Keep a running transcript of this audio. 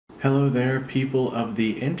Hello there, people of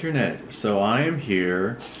the internet. So I am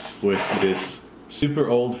here with this super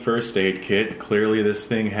old first aid kit. Clearly this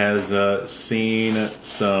thing has seen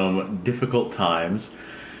some difficult times.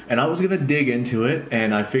 And I was going to dig into it,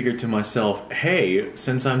 and I figured to myself, hey,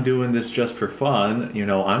 since I'm doing this just for fun, you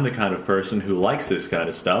know, I'm the kind of person who likes this kind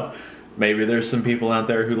of stuff. Maybe there's some people out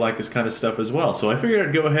there who like this kind of stuff as well. So I figured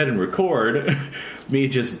I'd go ahead and record me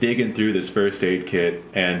just digging through this first aid kit,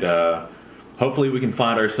 and hopefully we can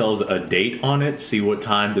find ourselves a date on it, see what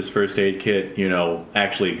time this first aid kit, you know,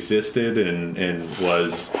 actually existed and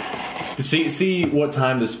was... See what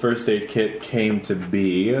time this first aid kit came to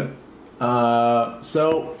be.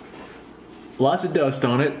 So, lots of dust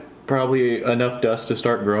on it. Probably enough dust to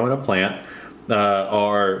start growing a plant.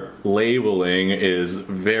 Our labeling is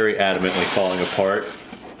very adamantly falling apart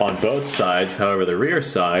on both sides. However, the rear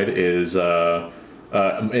side is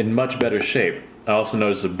in much better shape. I also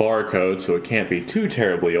noticed a barcode, so it can't be too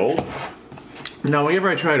terribly old. Now, whenever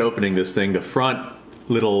I tried opening this thing, the front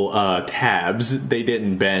little tabs, they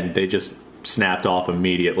didn't bend. They just snapped off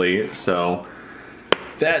immediately. So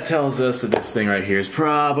that tells us that this thing right here is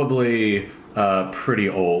probably pretty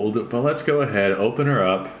old. But let's go ahead, open her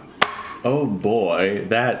up. Oh boy,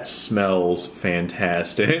 that smells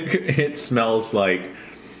fantastic. It smells like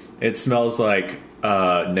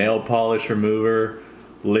nail polish remover,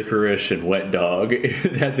 licorice, and wet dog.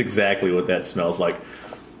 That's exactly what that smells like.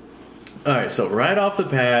 All right, so right off the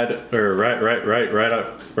pad, or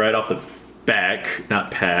right off the back,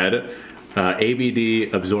 not pad,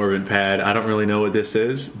 ABD absorbent pad. I don't really know what this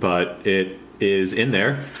is, but it is in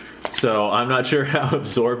there. So I'm not sure how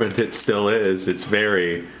absorbent it still is. It's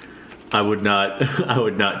very... I would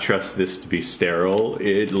not trust this to be sterile.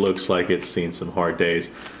 It looks like it's seen some hard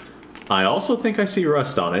days. I also think I see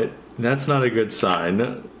rust on it. That's not a good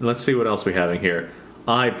sign. Let's see what else we have in here.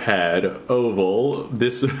 iPad oval.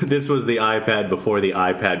 This was the iPad before the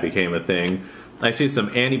iPad became a thing. I see some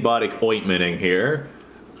antibiotic ointment in here.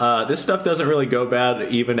 This stuff doesn't really go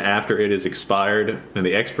bad even after it is expired, and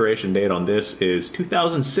the expiration date on this is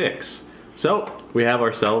 2006. So we have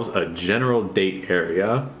ourselves a general date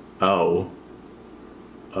area. Oh.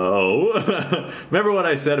 Remember what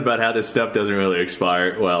I said about how this stuff doesn't really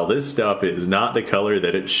expire? Well, this stuff is not the color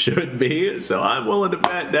that it should be, so I'm willing to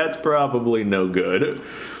bet that's probably no good.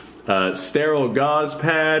 Sterile gauze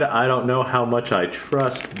pad. I don't know how much I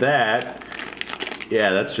trust that.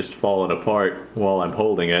 Yeah, that's just falling apart while I'm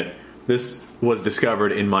holding it. This was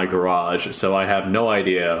discovered in my garage, so I have no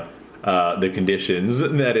idea the conditions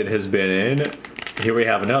that it has been in. Here we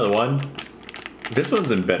have another one. This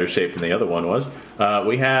one's in better shape than the other one was.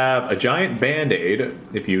 We have a giant Band-Aid.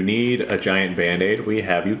 If you need a giant Band-Aid, we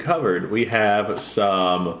have you covered. We have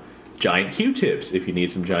some giant Q-tips. If you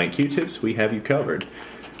need some giant Q-tips, we have you covered.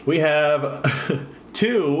 We have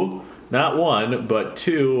two, not one, but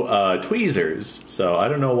two tweezers. So I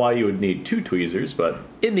don't know why you would need two tweezers, but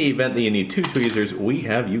in the event that you need two tweezers, we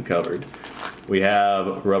have you covered. We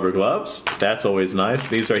have rubber gloves. That's always nice.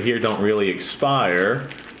 These right here don't really expire.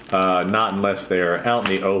 Not unless they're out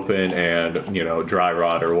in the open and, you know, dry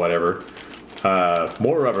rot or whatever.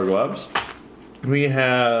 More rubber gloves. We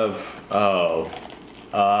have... oh,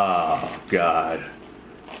 God.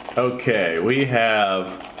 Okay, we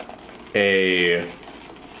have a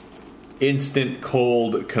instant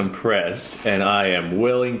cold compress, and I am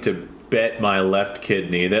willing to bet my left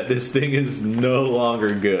kidney that this thing is no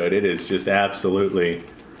longer good. It is just absolutely...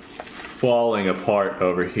 falling apart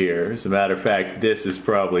over here. As a matter of fact, this is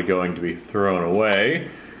probably going to be thrown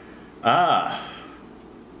away.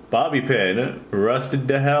 Bobby pin, rusted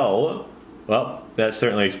to hell. Well, that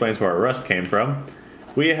certainly explains where our rust came from.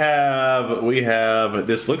 We have,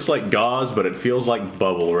 this looks like gauze, but it feels like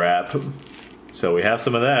bubble wrap. So we have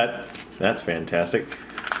some of that. That's fantastic.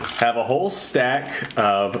 Have a whole stack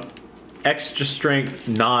of extra strength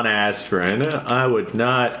non-aspirin. I would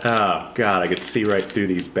not... oh god, I could see right through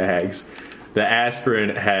these bags. The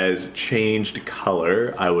aspirin has changed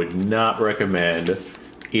color. I would not recommend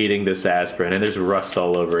eating this aspirin, and there's rust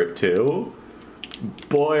all over it too.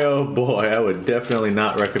 Boy oh boy, I would definitely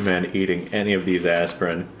not recommend eating any of these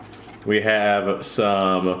aspirin. We have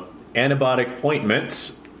some antibiotic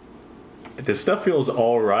ointments. This stuff feels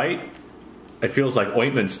alright. It feels like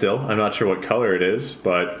ointment still. I'm not sure what color it is,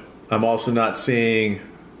 but I'm also not seeing...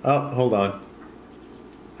 oh, hold on.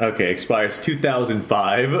 Okay, expires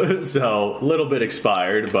 2005, so a little bit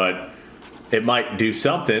expired, but it might do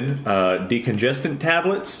something. Decongestant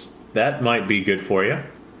tablets, that might be good for you.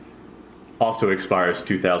 Also expires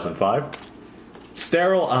 2005.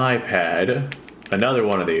 Sterile iPad, another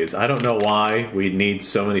one of these. I don't know why we need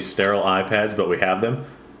so many sterile iPads, but we have them.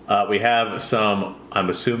 We have some, I'm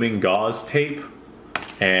assuming, gauze tape.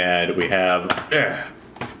 And we have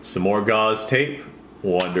some more gauze tape.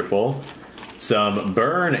 Wonderful. Some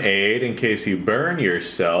burn aid in case you burn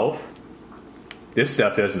yourself. This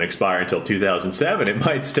stuff doesn't expire until 2007. It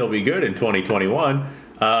might still be good in 2021.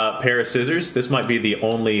 Pair of scissors. This might be the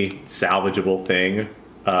only salvageable thing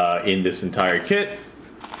in this entire kit.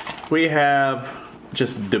 We have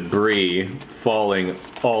just debris falling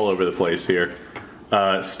all over the place here.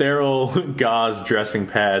 Sterile gauze dressing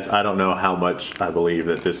pads. I don't know how much I believe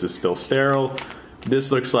that this is still sterile.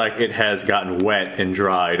 This looks like it has gotten wet and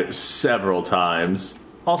dried several times.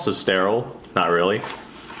 Also sterile. Not really.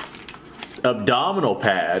 Abdominal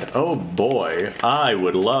pad. Oh boy. I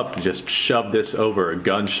would love to just shove this over a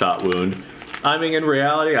gunshot wound. I mean, in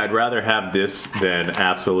reality, I'd rather have this than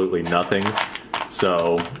absolutely nothing.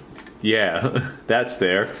 So, yeah, that's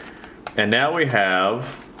there. And now we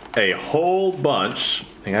have a whole bunch,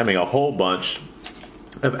 I mean a whole bunch,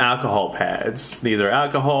 of alcohol pads. These are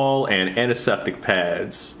alcohol and antiseptic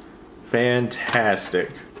pads.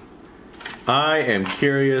 Fantastic. I am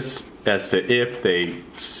curious as to if they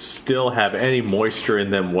still have any moisture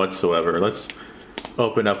in them whatsoever. Let's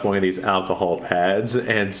open up one of these alcohol pads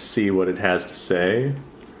and see what it has to say.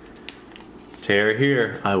 Tear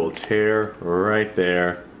here. I will tear right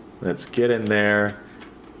there. Let's get in there.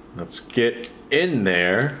 Let's get in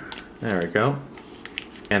there. There we go.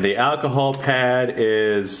 And the alcohol pad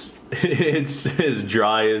is it's as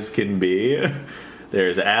dry as can be.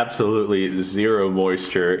 There's absolutely zero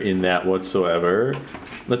moisture in that whatsoever.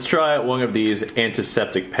 Let's try out one of these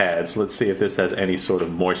antiseptic pads. Let's see if this has any sort of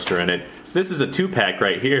moisture in it. This is a 2-pack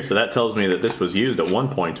right here, so that tells me that this was used at one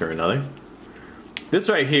point or another. This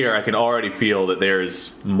right here, I can already feel that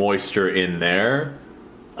there's moisture in there.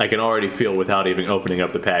 I can already feel without even opening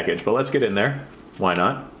up the package, but let's get in there. Why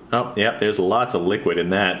not? Oh, yep, there's lots of liquid in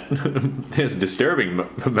that. There's disturbing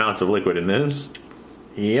amounts of liquid in this.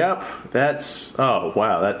 Yep, that's... oh,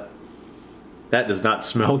 wow, that does not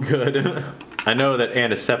smell good. I know that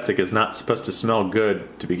antiseptic is not supposed to smell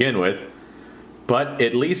good to begin with, but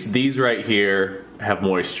at least these right here have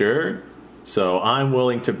moisture, so I'm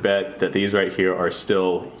willing to bet that these right here are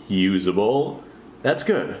still usable. That's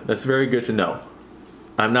good. That's very good to know.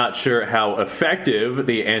 I'm not sure how effective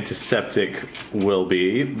the antiseptic will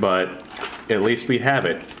be, but at least we have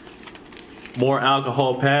it. More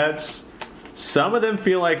alcohol pads. Some of them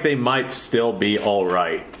feel like they might still be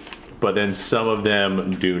alright, but then some of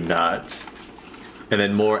them do not. And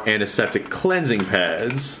then more antiseptic cleansing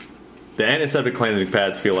pads. The antiseptic cleansing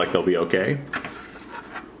pads feel like they'll be okay.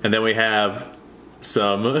 And then we have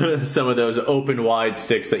some of those open wide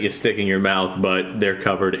sticks that you stick in your mouth, but they're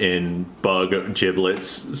covered in bug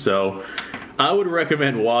giblets. So I would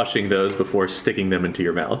recommend washing those before sticking them into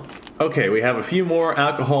your mouth. Okay, we have a few more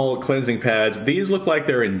alcohol cleansing pads. These look like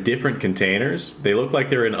they're in different containers. They look like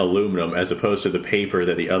they're in aluminum as opposed to the paper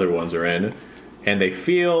that the other ones are in. And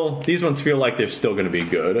these ones feel like they're still going to be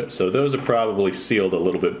good. So those are probably sealed a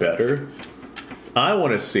little bit better. I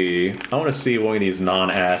want to see one of these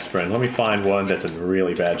non-aspirin. Let me find one that's in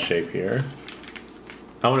really bad shape here.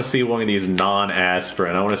 I want to see one of these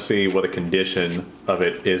non-aspirin. I want to see what the condition of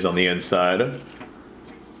it is on the inside.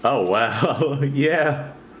 Oh, wow.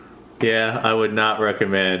 Yeah. Yeah, I would not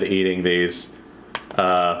recommend eating these.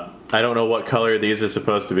 I don't know what color these are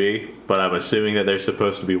supposed to be, but I'm assuming that they're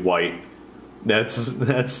supposed to be white.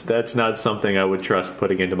 That's not something I would trust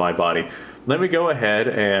putting into my body. Let me go ahead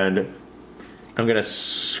and I'm going to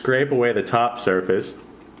scrape away the top surface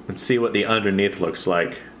and see what the underneath looks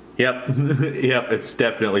like. Yep, yep, it's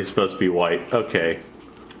definitely supposed to be white. Okay.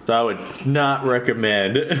 So I would not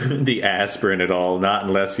recommend the aspirin at all, not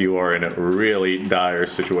unless you are in really dire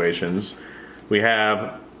situations. We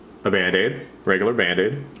have a Band-Aid, regular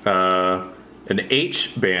Band-Aid. An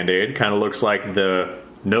H Band-Aid, kind of looks like the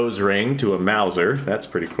nose ring to a Mauser. That's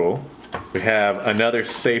pretty cool. We have another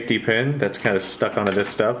safety pin that's kind of stuck onto this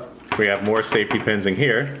stuff. We have more safety pins in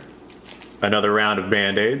here. Another round of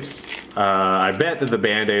Band-Aids. I bet that the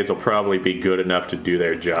Band-Aids will probably be good enough to do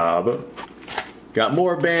their job. Got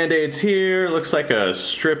more Band-Aids here. Looks like a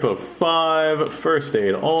strip of 5. First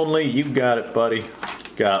aid only. You got it, buddy.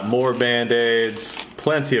 Got more Band-Aids.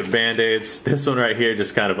 Plenty of Band-Aids. This one right here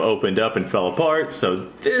just kind of opened up and fell apart. So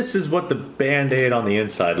this is what the Band-Aid on the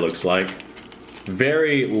inside looks like.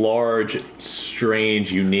 Very large,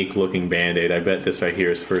 strange, unique looking Band-Aid. I bet this right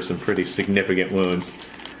here is for some pretty significant wounds.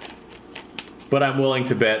 But I'm willing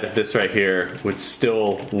to bet that this right here would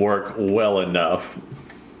still work well enough.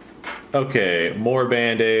 Okay, more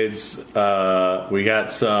Band-Aids. We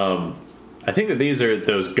got some... I think that these are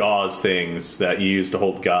those gauze things that you use to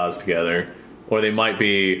hold gauze together. or they might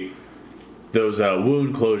be those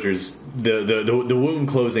wound closures, the wound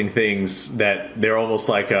closing things that they're almost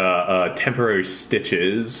like temporary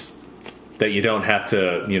stitches that you don't have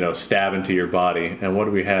to, you know, stab into your body. And what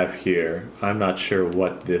do we have here? I'm not sure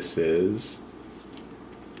what this is.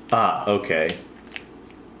 Ah, okay.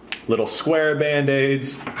 Little square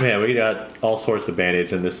band-aids. Man, we got all sorts of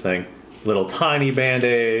band-aids in this thing. Little tiny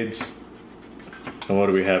band-aids. And what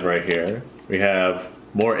do we have right here? We have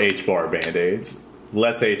more H-bar band-aids.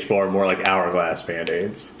 Less H-bar, more like hourglass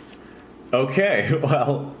band-aids. Okay,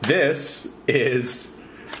 well, this is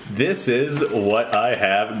what I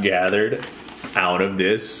have gathered out of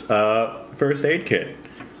this first aid kit.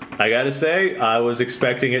 I gotta say, I was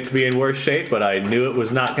expecting it to be in worse shape, but I knew it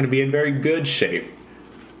was not going to be in very good shape.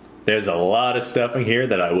 There's a lot of stuff in here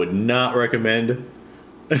that I would not recommend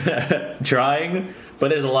trying, but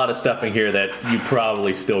there's a lot of stuff in here that you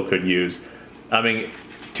probably still could use. I mean,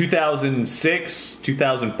 2006,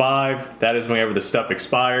 2005, that is whenever the stuff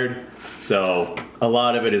expired. So a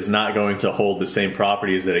lot of it is not going to hold the same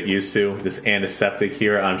properties that it used to. This antiseptic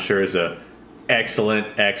here, I'm sure, is a excellent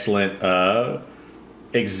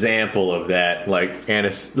example of that. Like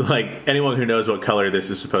anyone who knows what color this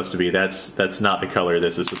is supposed to be, that's not the color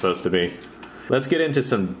this is supposed to be. Let's get into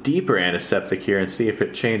some deeper antiseptic here and see if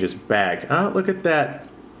it changes back. Oh, look at that.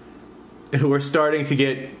 We're starting to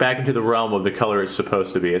get back into the realm of the color it's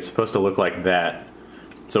supposed to be. It's supposed to look like that.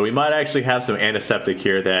 So we might actually have some antiseptic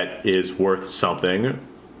here that is worth something.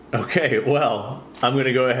 Okay, well, I'm going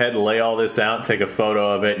to go ahead and lay all this out, take a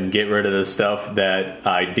photo of it, and get rid of the stuff that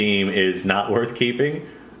I deem is not worth keeping.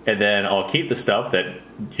 And then I'll keep the stuff that,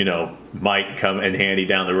 you know, might come in handy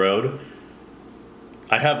down the road.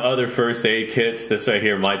 I have other first aid kits. This right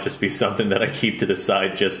here might just be something that I keep to the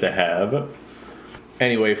side just to have.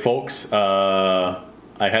 Anyway, folks, I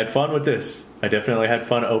had fun with this. I definitely had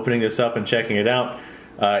fun opening this up and checking it out.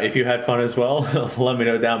 If you had fun as well, let me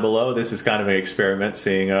know down below. This is kind of an experiment,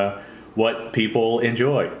 seeing what people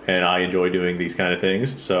enjoy. And I enjoy doing these kind of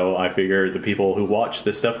things, so I figure the people who watch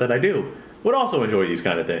the stuff that I do would also enjoy these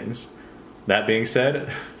kind of things. That being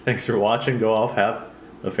said, thanks for watching. Go off, have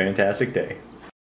a fantastic day.